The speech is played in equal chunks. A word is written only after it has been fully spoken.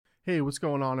Hey, what's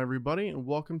going on, everybody? And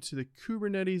welcome to the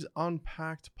Kubernetes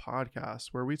Unpacked podcast,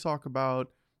 where we talk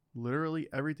about literally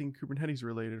everything Kubernetes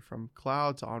related, from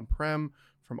cloud to on prem,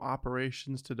 from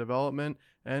operations to development,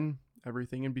 and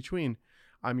everything in between.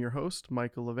 I'm your host,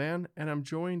 Michael Levan, and I'm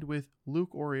joined with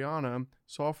Luke Oriana,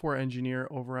 software engineer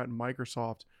over at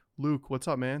Microsoft. Luke, what's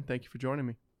up, man? Thank you for joining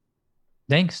me.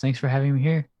 Thanks for having me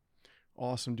here.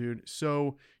 Awesome, dude.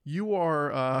 So you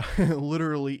are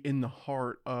literally in the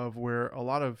heart of where a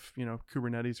lot of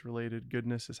Kubernetes related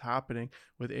goodness is happening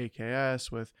with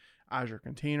AKS, with Azure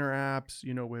Container Apps,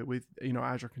 with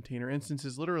Azure Container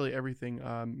Instances, literally everything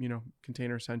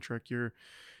container centric. You're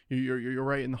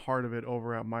right in the heart of it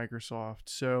over at Microsoft.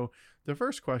 So the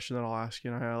first question that I'll ask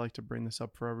you, and I like to bring this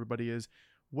up for everybody, is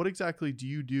what exactly do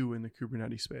you do in the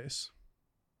Kubernetes space?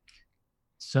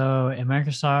 So at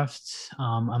Microsoft,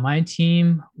 on my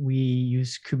team, we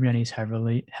use Kubernetes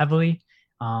heavily.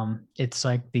 It's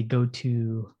like the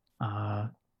go-to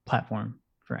platform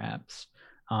for apps.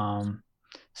 Um,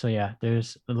 so yeah,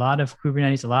 there's a lot of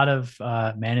Kubernetes, a lot of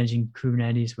managing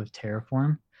Kubernetes with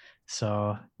Terraform.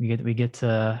 So we get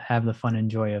to have the fun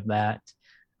and joy of that.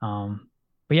 But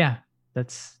yeah,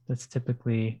 that's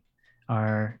typically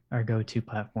our go-to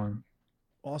platform.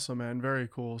 Awesome, man. Very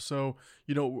cool. So,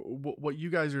 what you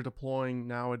guys are deploying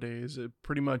nowadays,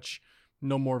 pretty much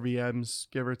no more VMs,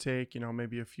 give or take,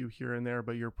 maybe a few here and there,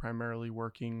 but you're primarily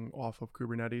working off of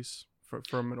Kubernetes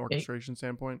from an orchestration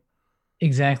standpoint.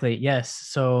 Exactly. Yes.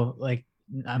 So like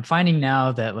I'm finding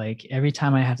now that like every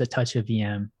time I have to touch a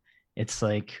VM, it's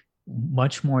like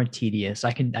much more tedious.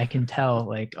 I can tell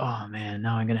like, oh man,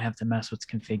 now I'm gonna have to mess with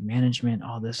config management,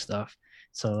 all this stuff.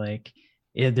 So like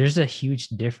there's a huge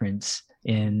difference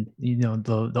in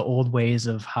the old ways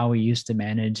of how we used to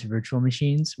manage virtual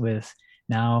machines with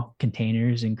now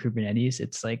containers and Kubernetes.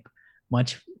 It's like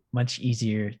much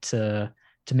easier to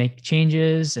make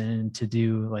changes and to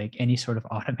do like any sort of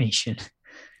automation. So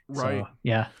Right.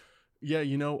 yeah. Yeah,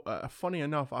 funny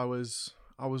enough, I was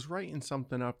writing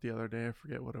something up the other day. I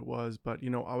forget what it was, but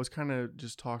I was kind of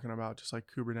just talking about just like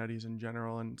Kubernetes in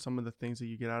general and some of the things that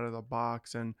you get out of the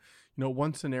box. And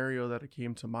one scenario that it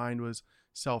came to mind was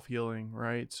self-healing,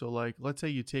 right? So like, let's say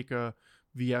you take a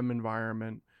VM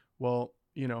environment. Well,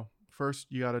 first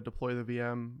you got to deploy the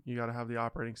VM, you got to have the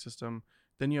operating system.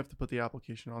 Then you have to put the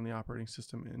application on the operating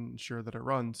system and ensure that it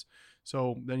runs.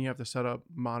 So then you have to set up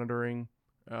monitoring,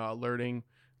 alerting.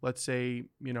 Let's say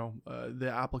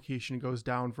the application goes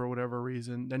down for whatever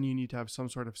reason, then you need to have some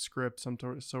sort of script, some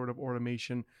sort of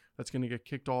automation that's going to get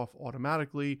kicked off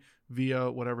automatically via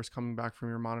whatever's coming back from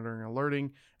your monitoring and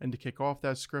alerting. And to kick off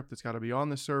that script, it's got to be on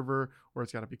the server, or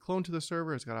it's got to be cloned to the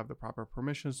server, it's got to have the proper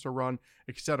permissions to run,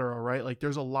 etc. Right? Like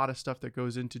there's a lot of stuff that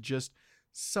goes into just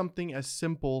something as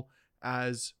simple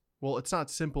as, well, it's not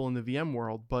simple in the VM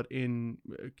world, but in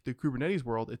the Kubernetes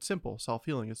world, it's simple,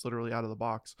 self-healing. It's literally out of the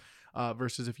box.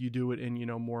 Versus if you do it in,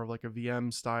 more of like a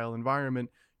VM style environment,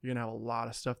 you're gonna have a lot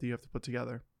of stuff that you have to put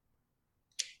together.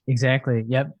 Exactly.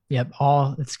 Yep.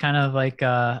 All it's kind of like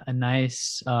a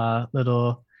nice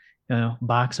little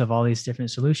box of all these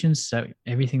different solutions. So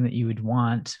everything that you would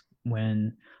want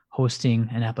when hosting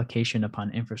an application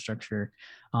upon infrastructure.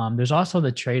 There's also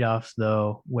the trade-off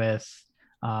though with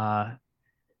uh,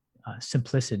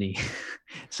 simplicity.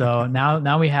 So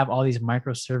now we have all these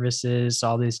microservices,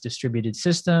 all these distributed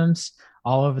systems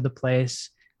all over the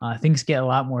place. Things get a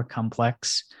lot more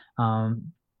complex.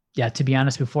 Yeah, to be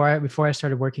honest, before I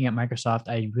started working at Microsoft,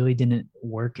 I really didn't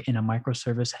work in a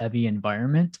microservice heavy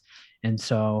environment, and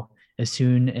so as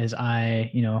soon as I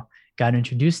got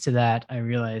introduced to that, I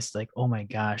realized like, oh my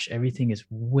gosh, everything is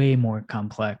way more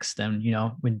complex than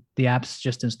when the app's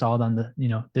just installed on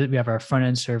we have our front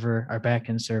end server, our back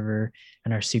end server,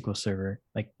 and our SQL server.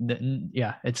 Like,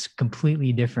 yeah, it's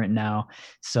completely different now.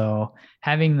 So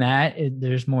having that,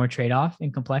 there's more trade off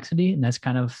in complexity, and that's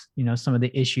kind of some of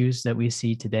the issues that we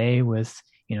see today with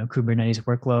Kubernetes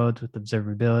workloads, with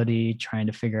observability, trying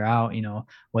to figure out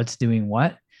what's doing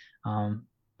what.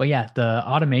 But yeah, the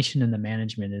automation and the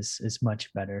management is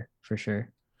much better for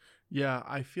sure. Yeah,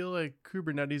 I feel like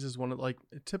Kubernetes is one of, like,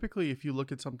 typically if you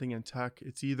look at something in tech,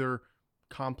 it's either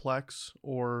complex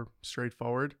or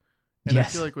straightforward. And I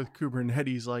feel Yes. like with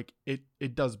Kubernetes, like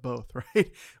it does both,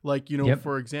 right? Like, Yep.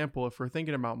 for example, if we're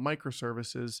thinking about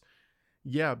microservices,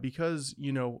 yeah, because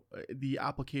the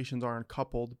applications aren't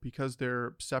coupled, because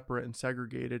they're separate and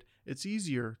segregated, it's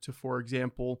easier to, for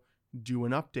example, do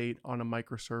an update on a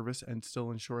microservice and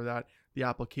still ensure that the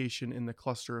application in the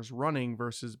cluster is running,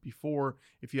 versus before,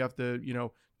 if you have to,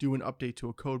 do an update to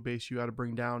a code base, you got to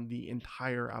bring down the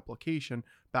entire application,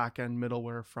 back end,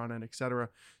 middleware, front end, etc.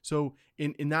 So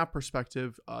in that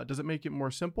perspective, does it make it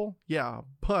more simple? Yeah.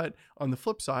 But on the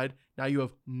flip side, now you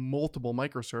have multiple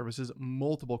microservices,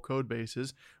 multiple code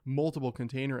bases, multiple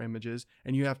container images,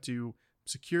 and you have to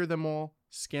secure them all,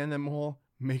 scan them all,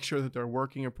 make sure that they're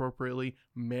working appropriately,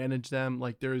 manage them.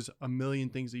 Like, there's a million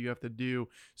things that you have to do.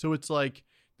 So it's like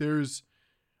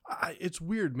it's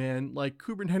weird, man. Like,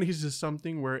 Kubernetes is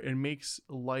something where it makes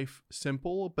life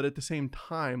simple, but at the same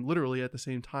time, literally at the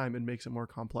same time, it makes it more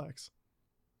complex.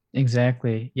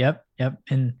 Exactly. Yep.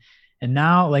 And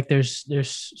now, like,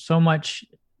 there's so much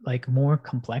like more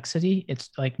complexity. It's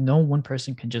like no one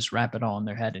person can just wrap it all in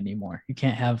their head anymore. You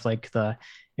can't have like you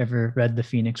ever read the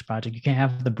Phoenix Project? You can't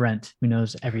have the Brent who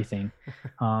knows everything.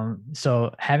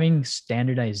 So having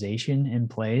standardization in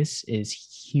place is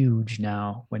huge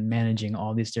now when managing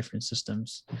all these different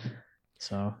systems.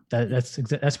 So that's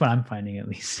what I'm finding, at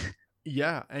least.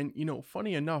 Yeah, and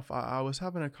funny enough, I was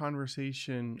having a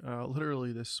conversation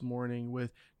literally this morning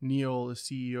with Neil, the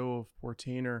CEO of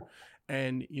Portainer,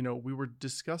 and we were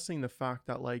discussing the fact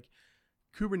that, like,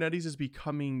 Kubernetes is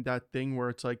becoming that thing where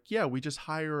it's like, yeah, we just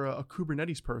hire a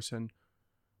Kubernetes person,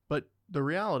 but the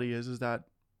reality is that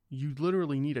you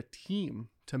literally need a team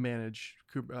to manage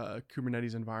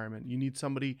Kubernetes environment. You need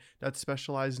somebody that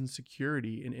specializes in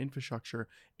security, in infrastructure,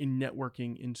 in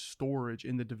networking, in storage,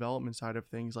 in the development side of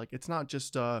things. Like, it's not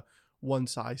just a one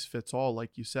size fits all,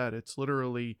 like you said. It's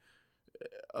literally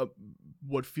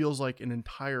what feels like an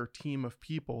entire team of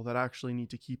people that actually need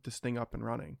to keep this thing up and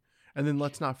running. And then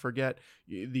let's not forget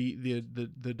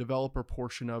the developer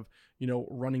portion of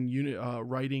running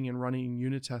writing and running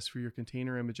unit tests for your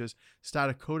container images,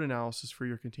 static code analysis for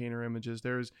your container images.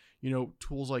 There's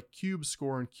tools like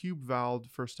KubeScore and KubeVal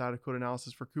for static code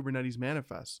analysis for Kubernetes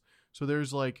manifests. So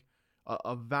there's like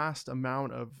a vast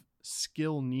amount of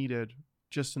skill needed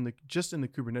just in the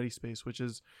Kubernetes space, which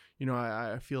is,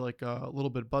 I feel like a little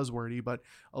bit buzzwordy, but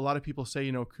a lot of people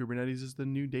say, Kubernetes is the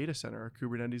new data center, or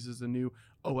Kubernetes is the new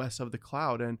OS of the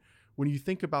cloud. And when you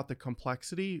think about the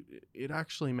complexity, it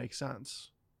actually makes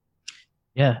sense.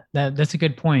 Yeah, that's a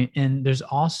good point. And there's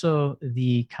also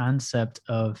the concept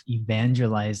of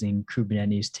evangelizing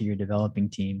Kubernetes to your developing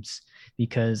teams,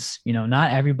 because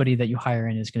not everybody that you hire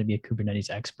in is going to be a Kubernetes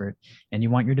expert, and you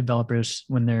want your developers,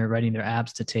 when they're writing their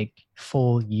apps, to take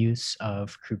full use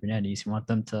of Kubernetes. You want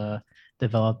them to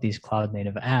develop these cloud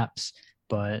native apps,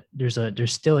 but there's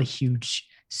still a huge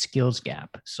skills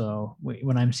gap. So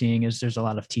what I'm seeing is there's a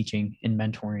lot of teaching and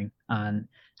mentoring on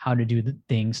how to do the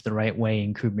things the right way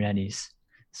in Kubernetes.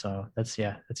 So that's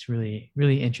really,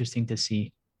 really interesting to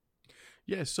see.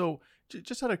 Yeah. So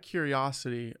just out of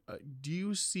curiosity, do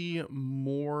you see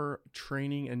more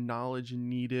training and knowledge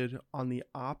needed on the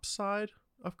ops side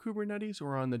of Kubernetes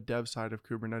or on the dev side of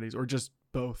Kubernetes, or just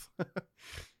both?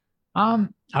 I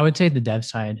would say the dev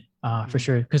side, for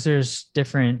sure, because there's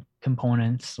different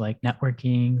components like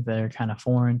networking that are kind of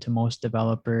foreign to most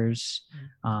developers.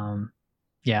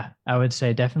 Yeah, I would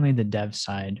say definitely the dev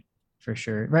side, for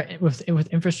sure. Right. With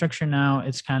infrastructure now,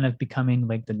 it's kind of becoming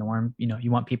like the norm.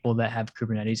 You want people that have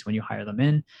Kubernetes when you hire them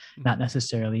in, not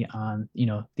necessarily on,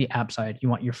 the app side. You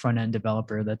want your front end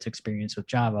developer that's experienced with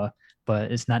Java,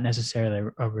 but it's not necessarily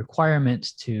a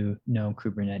requirement to know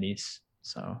Kubernetes.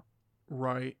 So.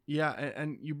 Right. Yeah.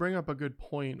 And you bring up a good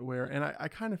point where, and I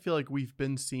kind of feel like we've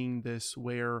been seeing this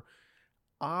where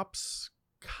ops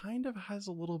kind of has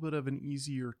a little bit of an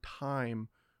easier time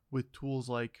with tools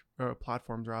like,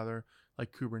 platforms rather,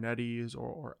 like Kubernetes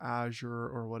or Azure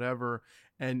or whatever.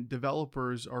 And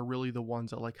developers are really the ones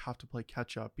that like have to play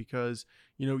catch up because,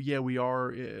 yeah, we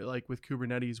are like with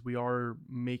Kubernetes, we are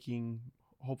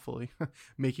hopefully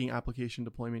making application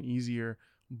deployment easier,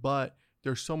 but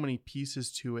there's so many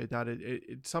pieces to it that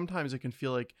it sometimes it can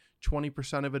feel like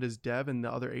 20% of it is dev and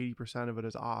the other 80% of it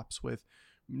is ops, with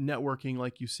networking,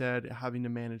 like you said, having to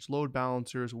manage load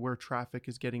balancers, where traffic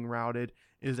is getting routed,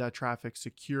 is that traffic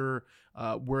secure,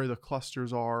 where the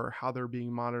clusters are, how they're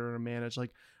being monitored and managed.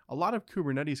 Like, a lot of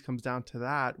Kubernetes comes down to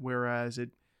that, whereas it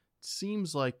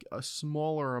seems like a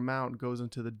smaller amount goes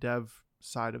into the dev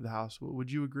side of the house.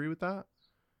 Would you agree with that?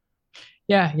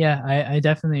 Yeah, I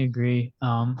definitely agree.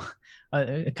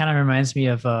 It kind of reminds me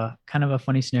of a kind of a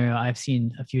funny scenario I've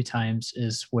seen a few times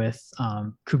is with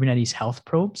Kubernetes health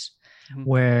probes, Mm-hmm.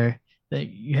 where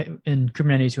in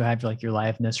Kubernetes you have like your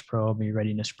liveness probe and your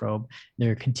readiness probe.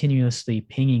 They're continuously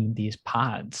pinging these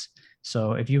pods.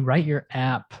 So if you write your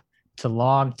app to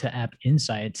log to App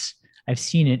Insights, I've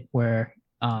seen it where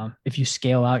if you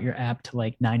scale out your app to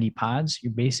like 90 pods,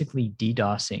 you're basically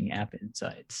DDoSing App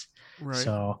Insights. Right.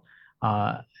 So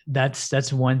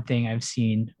that's one thing I've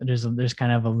seen. There's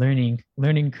kind of a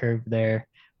learning curve there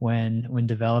when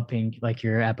developing like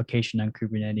your application on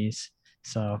Kubernetes.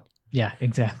 So yeah,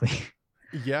 exactly.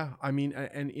 Yeah, I mean,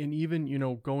 and even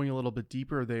going a little bit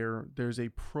deeper there, there's a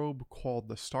probe called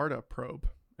the startup probe,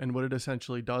 and what it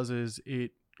essentially does is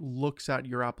it looks at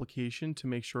your application to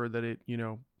make sure that it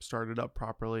started up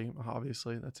properly.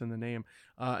 Obviously, that's in the name,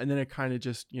 and then it kind of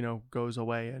just goes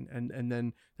away, and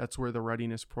then that's where the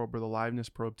readiness probe or the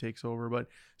liveness probe takes over. But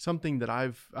something that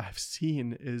I've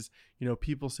seen is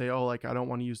people say, oh, like I don't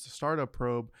want to use the startup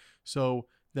probe, so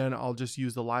then I'll just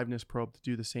use the liveness probe to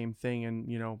do the same thing.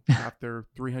 And, after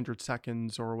 300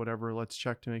 seconds or whatever, let's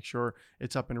check to make sure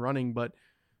it's up and running. But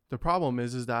the problem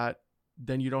is that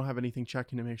then you don't have anything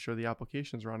checking to make sure the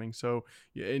application's running. So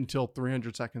until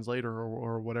 300 seconds later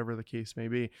or whatever the case may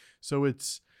be. So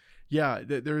it's, yeah,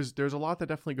 there's a lot that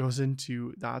definitely goes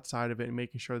into that side of it and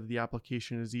making sure that the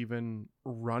application is even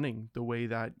running the way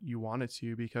that you want it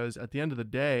to, because at the end of the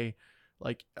day,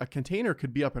 like a container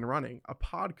could be up and running, a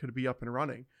pod could be up and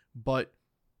running, but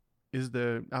is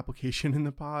the application in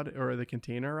the pod, or the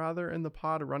container rather in the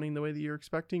pod, running the way that you're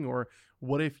expecting? Or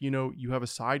what if you have a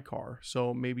sidecar,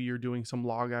 so maybe you're doing some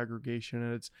log aggregation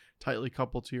and it's tightly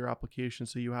coupled to your application,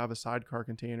 so you have a sidecar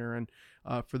container. And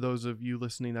for those of you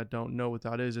listening that don't know what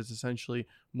that is, it's essentially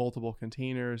multiple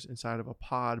containers inside of a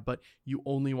pod, but you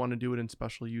only want to do it in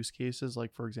special use cases,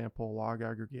 like for example a log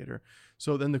aggregator.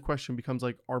 So then the question becomes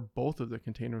like, are both of the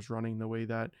containers running the way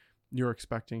that you're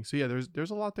expecting? So yeah,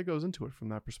 there's a lot that goes into it from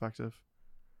that perspective.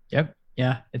 Yep.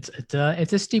 Yeah. It's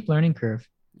a steep learning curve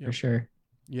for Yep. sure.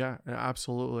 Yeah,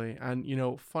 absolutely. And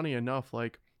funny enough,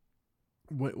 like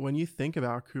when you think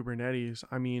about Kubernetes,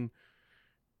 I mean,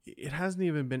 it hasn't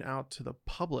even been out to the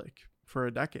public for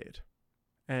a decade.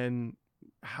 And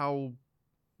how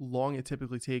long it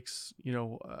typically takes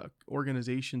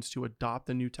organizations to adopt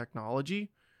a new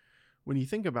technology, when you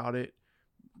think about it,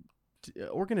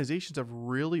 organizations have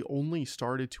really only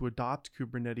started to adopt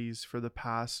Kubernetes for the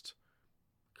past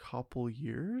couple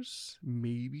years,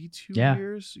 maybe two Yeah.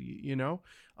 years.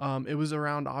 It was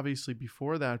around obviously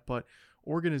before that, but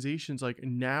organizations like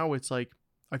now, it's like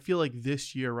I feel like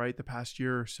this year, right, the past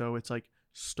year or so, it's like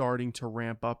starting to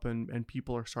ramp up, and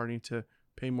people are starting to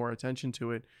pay more attention to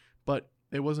it. But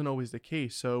it wasn't always the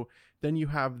case. So then you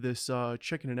have this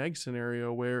chicken and egg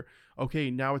scenario where, okay,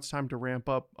 now it's time to ramp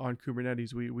up on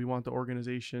Kubernetes. We want the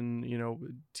organization,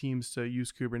 teams to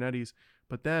use Kubernetes.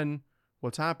 But then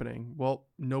what's happening? Well,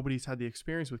 nobody's had the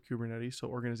experience with Kubernetes, so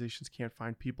organizations can't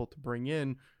find people to bring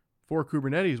in for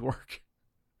Kubernetes work.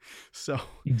 So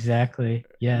Exactly.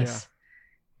 yeah. Yes.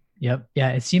 Yep. Yeah.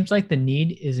 It seems like the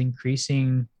need is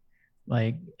increasing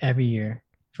like every year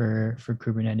for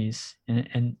Kubernetes,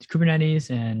 and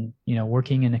Kubernetes and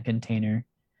working in a container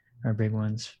are big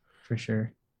ones for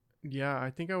sure. Yeah, I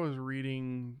think I was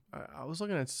reading. I was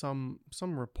looking at some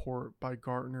report by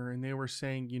Gartner, and they were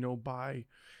saying, by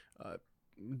uh,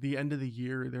 the end of the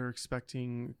year, they're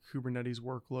expecting Kubernetes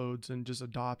workloads and just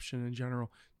adoption in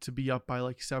general to be up by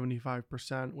like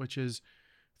 75%, which is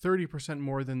 30%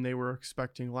 more than they were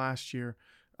expecting last year.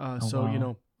 Oh So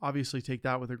wow. obviously take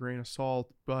that with a grain of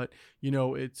salt, but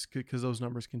it's because those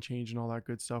numbers can change and all that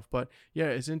good stuff. But yeah,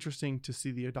 it's interesting to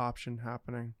see the adoption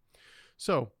happening.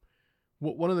 So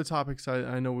one of the topics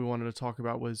I know we wanted to talk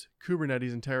about was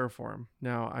Kubernetes and Terraform.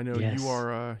 Now, I know you Yes.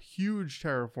 are a huge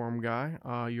Terraform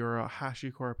guy. You're a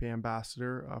HashiCorp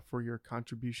ambassador for your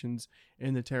contributions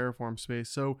in the Terraform space.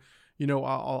 So,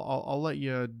 I'll let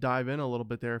you dive in a little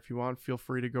bit there if you want. Feel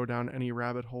free to go down any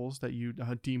rabbit holes that you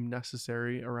deem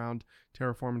necessary around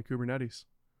Terraform and Kubernetes.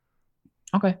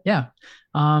 Okay. Yeah.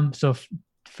 So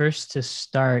first to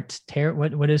start,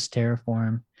 what is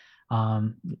Terraform?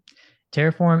 Um,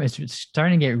 Terraform is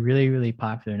starting to get really, really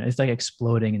popular. It's like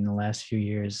exploding in the last few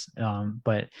years.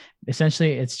 But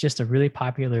essentially, it's just a really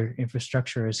popular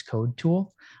infrastructure as code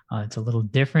tool. It's a little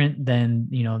different than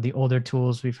the older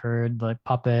tools we've heard, like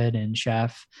Puppet and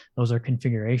Chef. Those are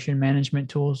configuration management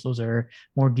tools. Those are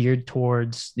more geared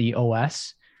towards the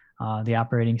OS, the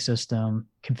operating system,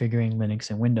 configuring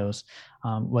Linux and Windows.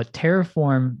 What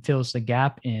Terraform fills the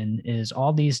gap in is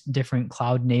all these different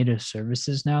cloud native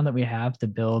services now that we have to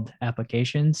build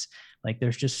applications. Like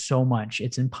there's just so much.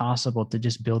 It's impossible to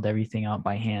just build everything out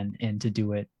by hand and to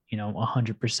do it,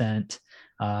 100%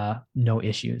 no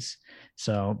issues.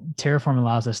 So Terraform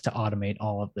allows us to automate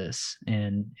all of this,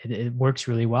 and it works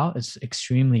really well. It's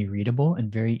extremely readable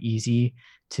and very easy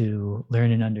to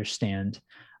learn and understand.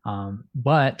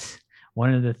 But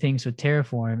one of the things with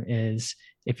Terraform is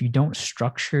if you don't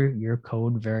structure your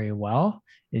code very well,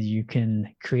 is you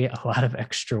can create a lot of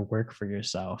extra work for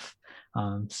yourself.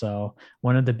 So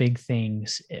one of the big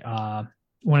things,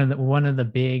 one of the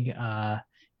big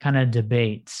kind of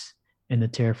debates in the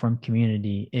Terraform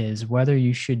community is whether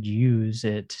you should use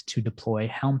it to deploy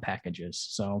Helm packages.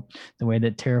 So the way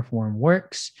that Terraform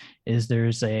works is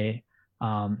there's a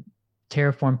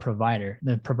Terraform provider.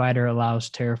 The provider allows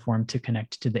Terraform to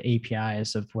connect to the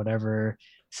APIs of whatever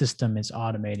system is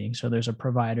automating. So there's a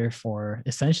provider for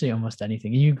essentially almost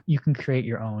anything. You can create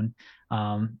your own.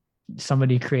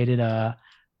 Somebody created a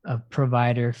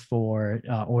provider for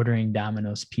ordering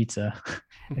Domino's pizza,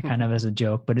 kind of as a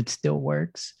joke, but it still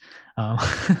works.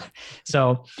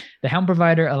 So the Helm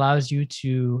provider allows you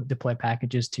to deploy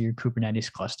packages to your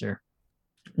Kubernetes cluster.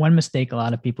 One mistake a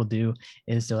lot of people do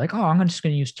is they're like, oh, I'm just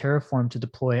going to use Terraform to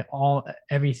deploy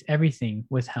everything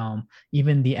with Helm,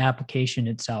 even the application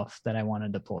itself that I want to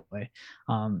deploy.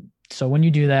 So when you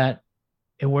do that,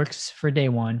 it works for day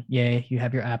one. Yay, you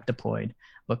have your app deployed.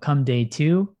 But come day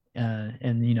two,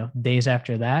 and days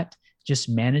after that, just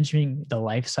managing the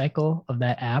life cycle of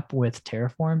that app with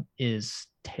Terraform is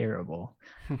terrible.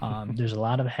 There's a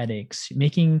lot of headaches.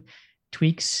 Making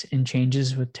tweaks and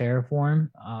changes with Terraform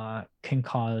can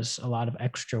cause a lot of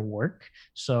extra work.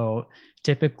 So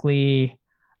typically,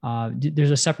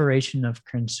 there's a separation of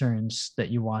concerns that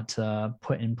you want to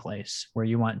put in place, where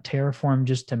you want Terraform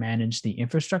just to manage the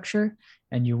infrastructure,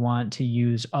 and you want to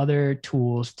use other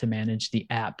tools to manage the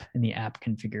app and the app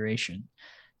configuration.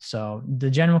 So the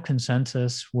general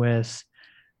consensus with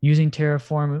using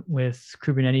Terraform with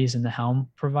Kubernetes and the Helm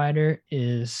provider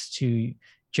is to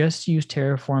just use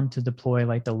Terraform to deploy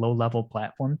like the low-level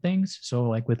platform things. So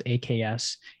like with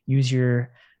AKS, use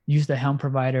the Helm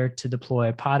provider to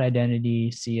deploy pod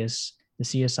identity, the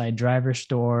CSI driver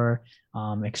store,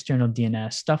 external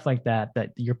DNS, stuff like that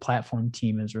your platform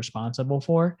team is responsible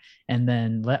for. And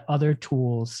then let other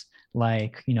tools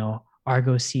like,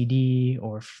 Argo CD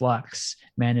or Flux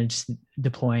manage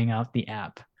deploying out the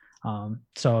app.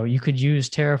 So you could use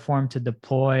Terraform to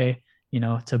deploy,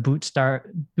 to bootstrap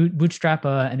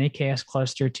an AKS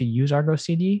cluster to use Argo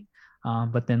CD,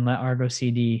 but then let Argo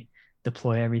CD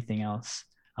deploy everything else.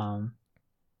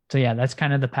 So yeah, that's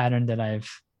kind of the pattern that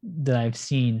I've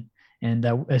seen, and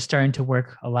it's starting to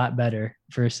work a lot better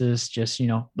versus just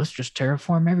let's just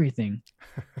Terraform everything.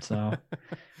 So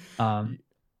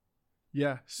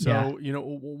yeah. So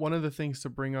one of the things to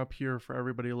bring up here for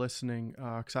everybody listening,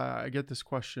 because I get this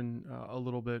question a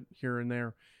little bit here and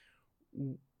there.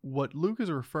 What Luke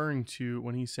is referring to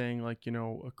when he's saying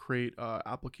create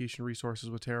application resources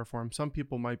with Terraform, some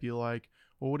people might be like,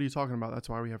 well, what are you talking about? That's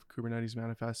why we have Kubernetes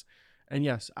manifest. And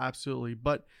yes, absolutely.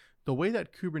 But the way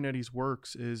that Kubernetes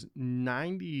works is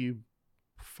 90%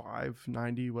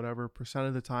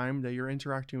 of the time that you're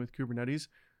interacting with Kubernetes,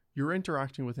 you're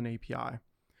interacting with an API.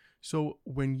 So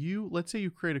when let's say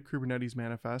you create a Kubernetes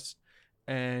manifest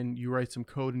and you write some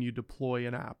code and you deploy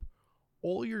an app,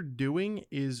 all you're doing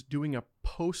is doing a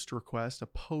post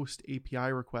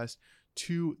API request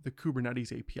to the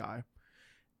Kubernetes API.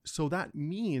 So that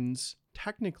means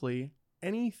technically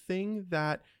anything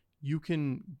that you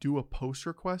can do a post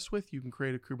request with, you can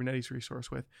create a Kubernetes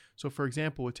resource with. So for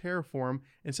example, with Terraform,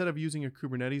 instead of using a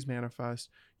Kubernetes manifest,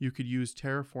 you could use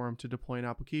Terraform to deploy an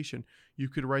application. You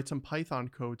could write some Python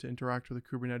code to interact with a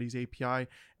Kubernetes API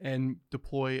and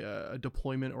deploy a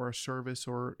deployment or a service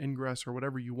or ingress or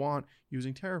whatever you want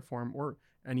using Terraform or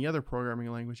any other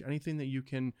programming language. Anything that you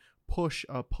can push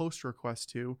a post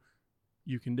request to,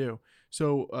 you can do.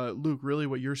 So Luke, really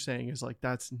what you're saying is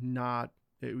that's not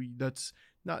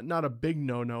a big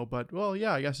no-no, but well,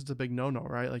 yeah, I guess it's a big no-no,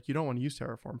 right? You don't want to use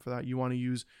Terraform for that. You want to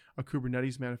use a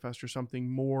Kubernetes manifest or something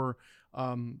more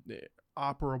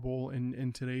operable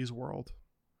in today's world.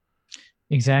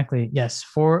 Exactly. Yes.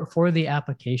 For the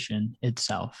application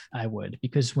itself, I would,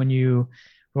 because when you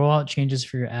roll out changes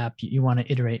for your app, you want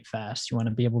to iterate fast. You want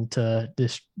to be able to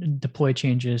deploy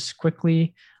changes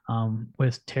quickly.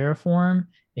 With Terraform,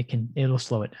 it'll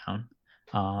slow it down.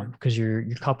 Because you're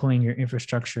coupling your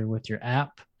infrastructure with your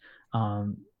app.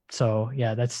 So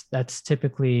yeah, that's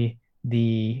typically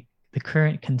the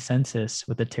current consensus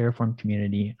with the Terraform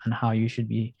community on how you should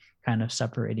be kind of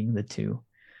separating the two.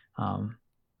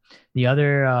 The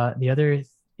other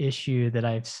issue that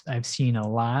I've seen a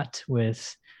lot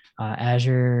with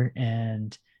Azure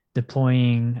and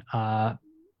deploying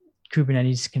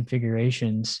Kubernetes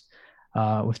configurations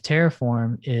with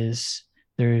Terraform is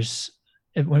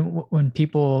when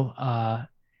people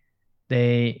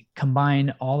they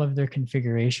combine all of their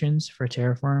configurations for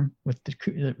Terraform with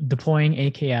deploying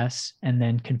AKS and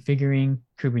then configuring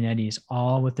Kubernetes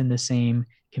all within the same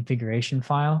configuration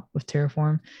file with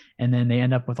Terraform. And then they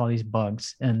end up with all these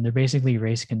bugs, and they're basically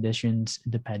race conditions,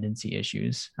 dependency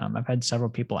issues. I've had several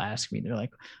people ask me, they're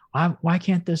like, why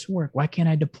can't this work? Why can't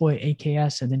I deploy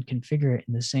AKS and then configure it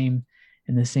in the same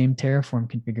Terraform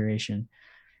configuration?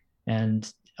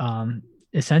 And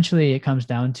essentially it comes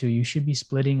down to, you should be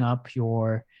splitting up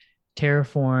your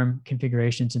Terraform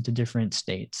configurations into different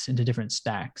states, into different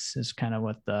stacks, is kind of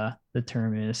what the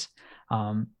term is.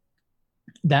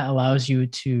 That allows you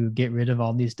to get rid of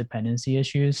all these dependency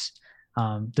issues.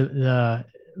 The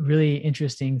really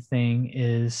interesting thing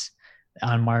is,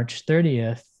 on March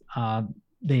 30th,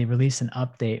 they released an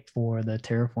update for the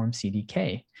Terraform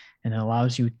CDK, and it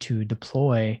allows you to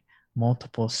deploy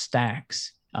multiple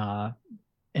stacks.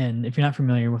 And if you're not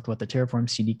familiar with what the Terraform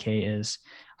CDK is,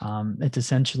 it's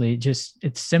essentially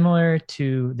it's similar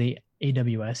to the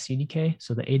AWS CDK.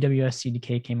 So the AWS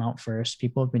CDK came out first.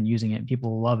 People have been using it.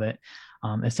 People love it.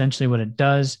 Essentially what it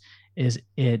does is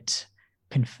it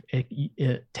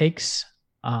takes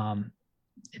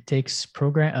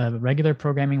regular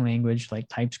programming language like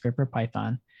TypeScript or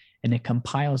Python, and it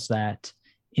compiles that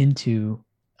into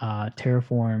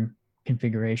Terraform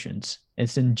configurations.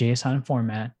 It's in JSON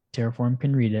format. Terraform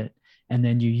can read it, and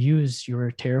then you use your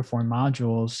Terraform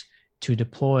modules to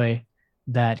deploy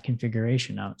that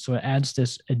configuration out. So it adds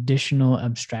this additional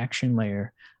abstraction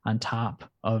layer on top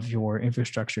of your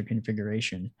infrastructure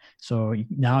configuration. So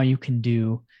now you can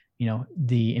do,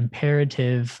 the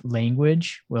imperative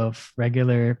language of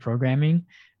regular programming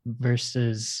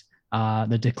versus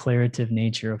the declarative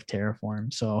nature of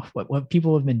Terraform. So what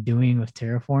people have been doing with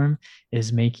Terraform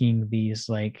is making these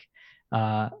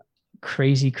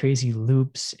crazy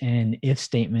loops and if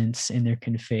statements in their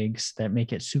configs that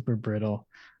make it super brittle.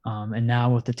 And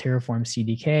now with the Terraform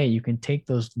CDK, you can take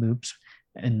those loops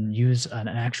and use an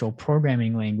actual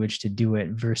programming language to do it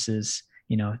versus,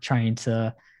 trying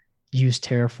to use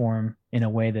Terraform in a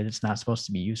way that it's not supposed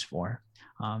to be used for.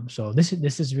 So this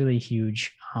is really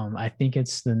huge. I think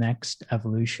it's the next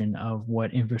evolution of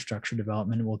what infrastructure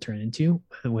development will turn into,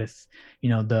 with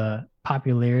the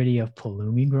popularity of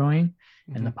Pulumi growing,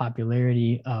 and the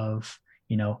popularity of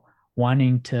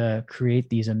wanting to create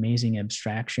these amazing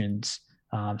abstractions.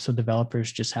 So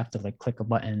developers just have to click a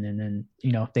button, and then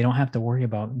they don't have to worry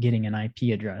about getting an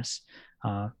IP address.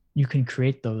 You can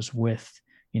create those with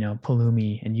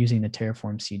Pulumi and using the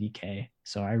Terraform CDK.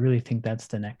 So I really think that's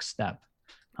the next step.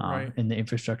 Right. In the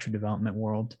infrastructure development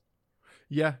world.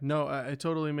 Yeah, no, it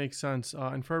totally makes sense.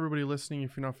 And for everybody listening,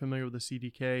 if you're not familiar with the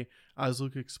CDK, as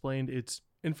Luke explained, it's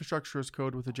infrastructure as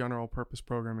code with a general purpose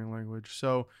programming language.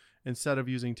 So instead of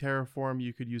using Terraform,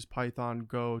 you could use Python,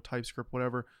 Go, TypeScript,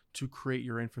 whatever, to create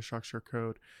your infrastructure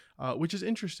code, which is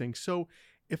interesting. So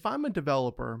if I'm a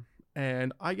developer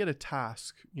and I get a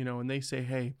task, and they say,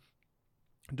 hey,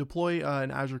 deploy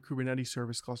an Azure Kubernetes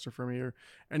service cluster for me, or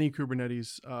any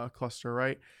Kubernetes cluster,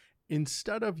 right?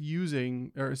 Instead of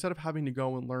having to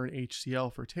go and learn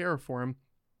HCL for Terraform,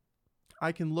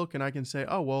 I can look and I can say,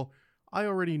 oh, well, I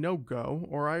already know Go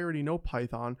or I already know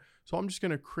Python. So I'm just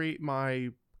going to create my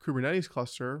Kubernetes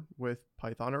cluster with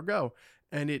Python or Go.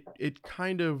 And it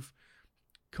kind of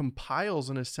compiles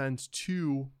in a sense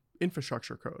to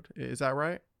infrastructure code. Is that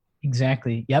right?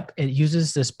 Exactly. Yep. It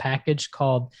uses this package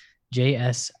called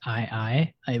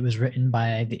JSII. It was written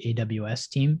by the AWS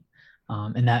team.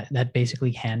 And that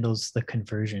basically handles the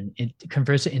conversion. It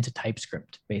converts it into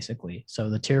TypeScript, basically. So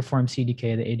the Terraform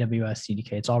CDK, the AWS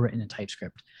CDK, it's all written in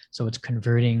TypeScript. So it's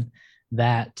converting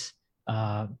that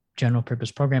general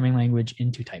purpose programming language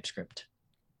into TypeScript.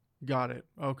 Got it.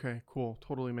 Okay, cool.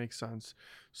 Totally makes sense.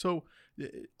 So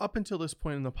up until this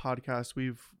point in the podcast,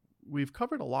 we've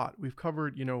covered a lot. We've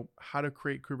covered, how to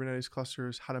create Kubernetes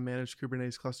clusters, how to manage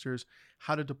Kubernetes clusters,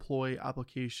 how to deploy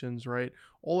applications, right?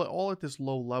 All at this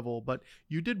low level. But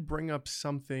you did bring up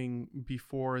something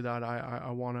before that I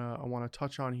wanna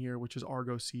touch on here, which is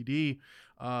Argo CD,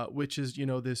 which is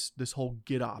this whole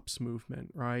GitOps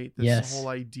movement, right? This whole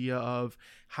idea of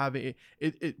having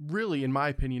it really, in my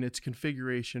opinion, it's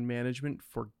configuration management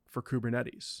for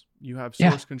Kubernetes. You have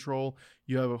source control.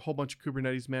 You have a whole bunch of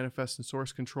Kubernetes manifests and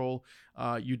source control.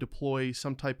 You deploy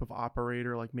some type of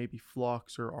operator, like maybe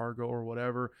Flux or Argo or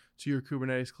whatever, to your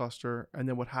Kubernetes cluster. And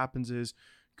then what happens is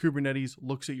Kubernetes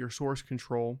looks at your source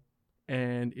control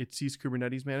and it sees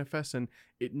Kubernetes manifests and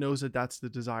it knows that that's the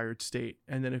desired state.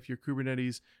 And then if your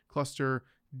Kubernetes cluster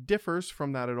differs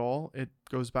from that at all, it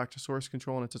goes back to source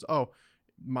control and it says, oh,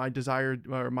 my desired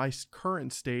or my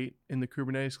current state in the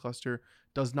Kubernetes cluster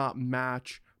does not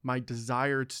match my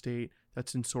desired state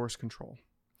that's in source control.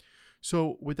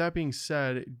 So with that being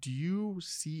said, do you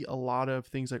see a lot of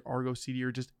things like Argo CD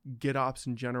or just GitOps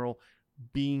in general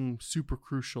being super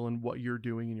crucial in what you're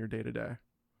doing in your day to day?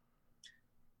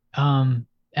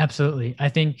 Absolutely. I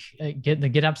think the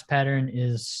GitOps pattern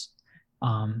is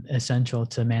essential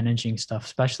to managing stuff,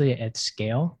 especially at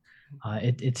scale.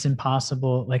 It's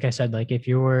impossible. Like I said, like if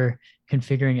you're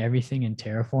configuring everything in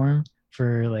Terraform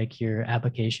for like your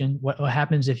application, what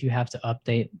happens if you have to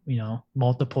update,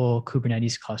 multiple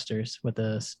Kubernetes clusters with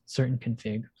a certain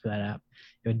config for that app?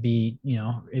 It'd be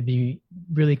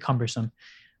really cumbersome.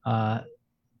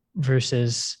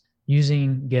 Versus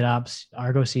using GitOps,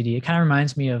 Argo CD. It kind of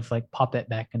reminds me of like Puppet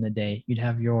back in the day. You'd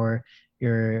have your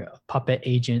Puppet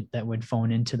agent that would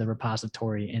phone into the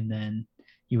repository, and then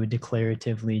you would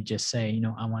declaratively just say,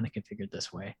 I want to configure it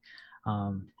this way.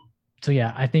 So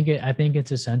yeah, I think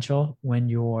it's essential when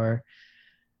you're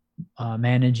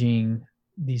managing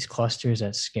these clusters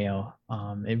at scale.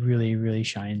 It really, really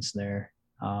shines there.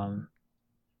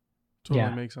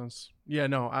 Totally makes sense. Yeah,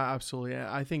 no, absolutely.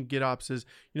 I think GitOps is,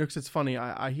 because it's funny.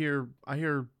 I hear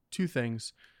two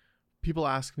things. People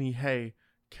ask me, hey,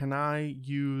 can I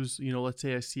use, let's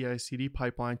say a CI/CD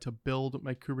pipeline to build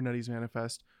my Kubernetes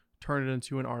manifest, turn it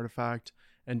into an artifact,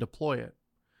 and deploy it?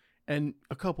 And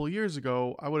a couple of years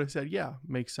ago, I would have said, yeah,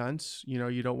 makes sense.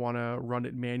 You don't want to run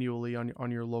it manually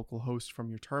on your local host from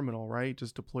your terminal, right?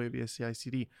 Just deploy it via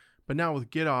CI/CD. But now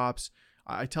with GitOps,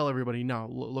 I tell everybody, no,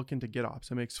 look into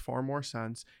GitOps. It makes far more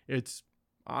sense. It's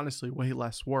honestly way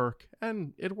less work,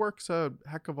 and it works a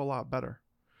heck of a lot better.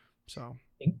 So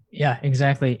yeah,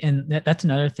 exactly. And that's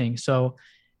another thing. So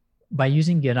by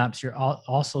using GitOps, you're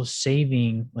also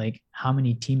saving like how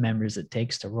many team members it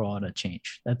takes to roll out a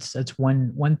change. That's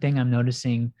one thing I'm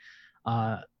noticing.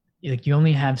 Like you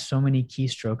only have so many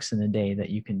keystrokes in a day that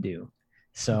you can do.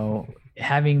 So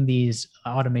having these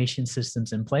automation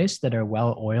systems in place that are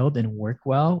well oiled and work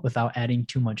well without adding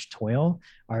too much toil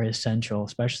are essential,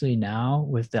 especially now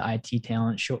with the IT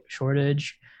talent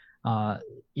shortage.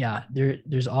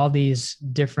 There's all these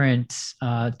different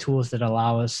tools that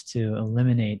allow us to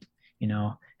eliminate,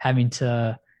 having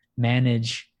to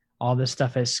manage all this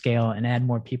stuff at scale and add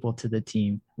more people to the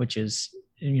team, which is,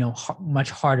 much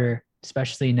harder,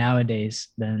 especially nowadays,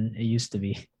 than it used to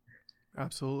be.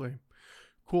 Absolutely.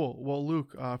 Cool. Well,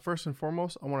 Luke, first and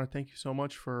foremost, I want to thank you so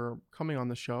much for coming on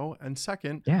the show. And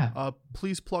second,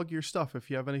 please plug your stuff. If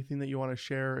you have anything that you want to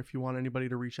share, if you want anybody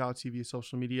to reach out to you via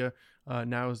social media,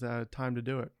 now is the time to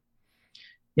do it.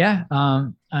 Yeah.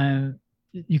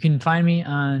 You can find me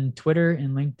on Twitter and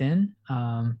LinkedIn.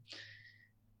 I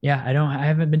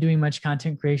haven't been doing much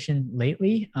content creation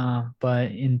lately,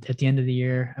 but at the end of the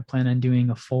year, I plan on doing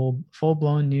a full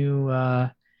blown new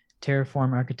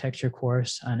Terraform architecture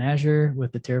course on Azure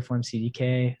with the Terraform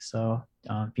CDK. So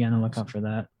be on the lookout for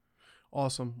that.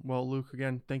 Awesome. Well, Luke,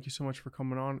 again, thank you so much for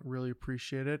coming on. Really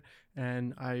appreciate it.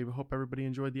 And I hope everybody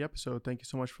enjoyed the episode. Thank you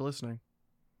so much for listening.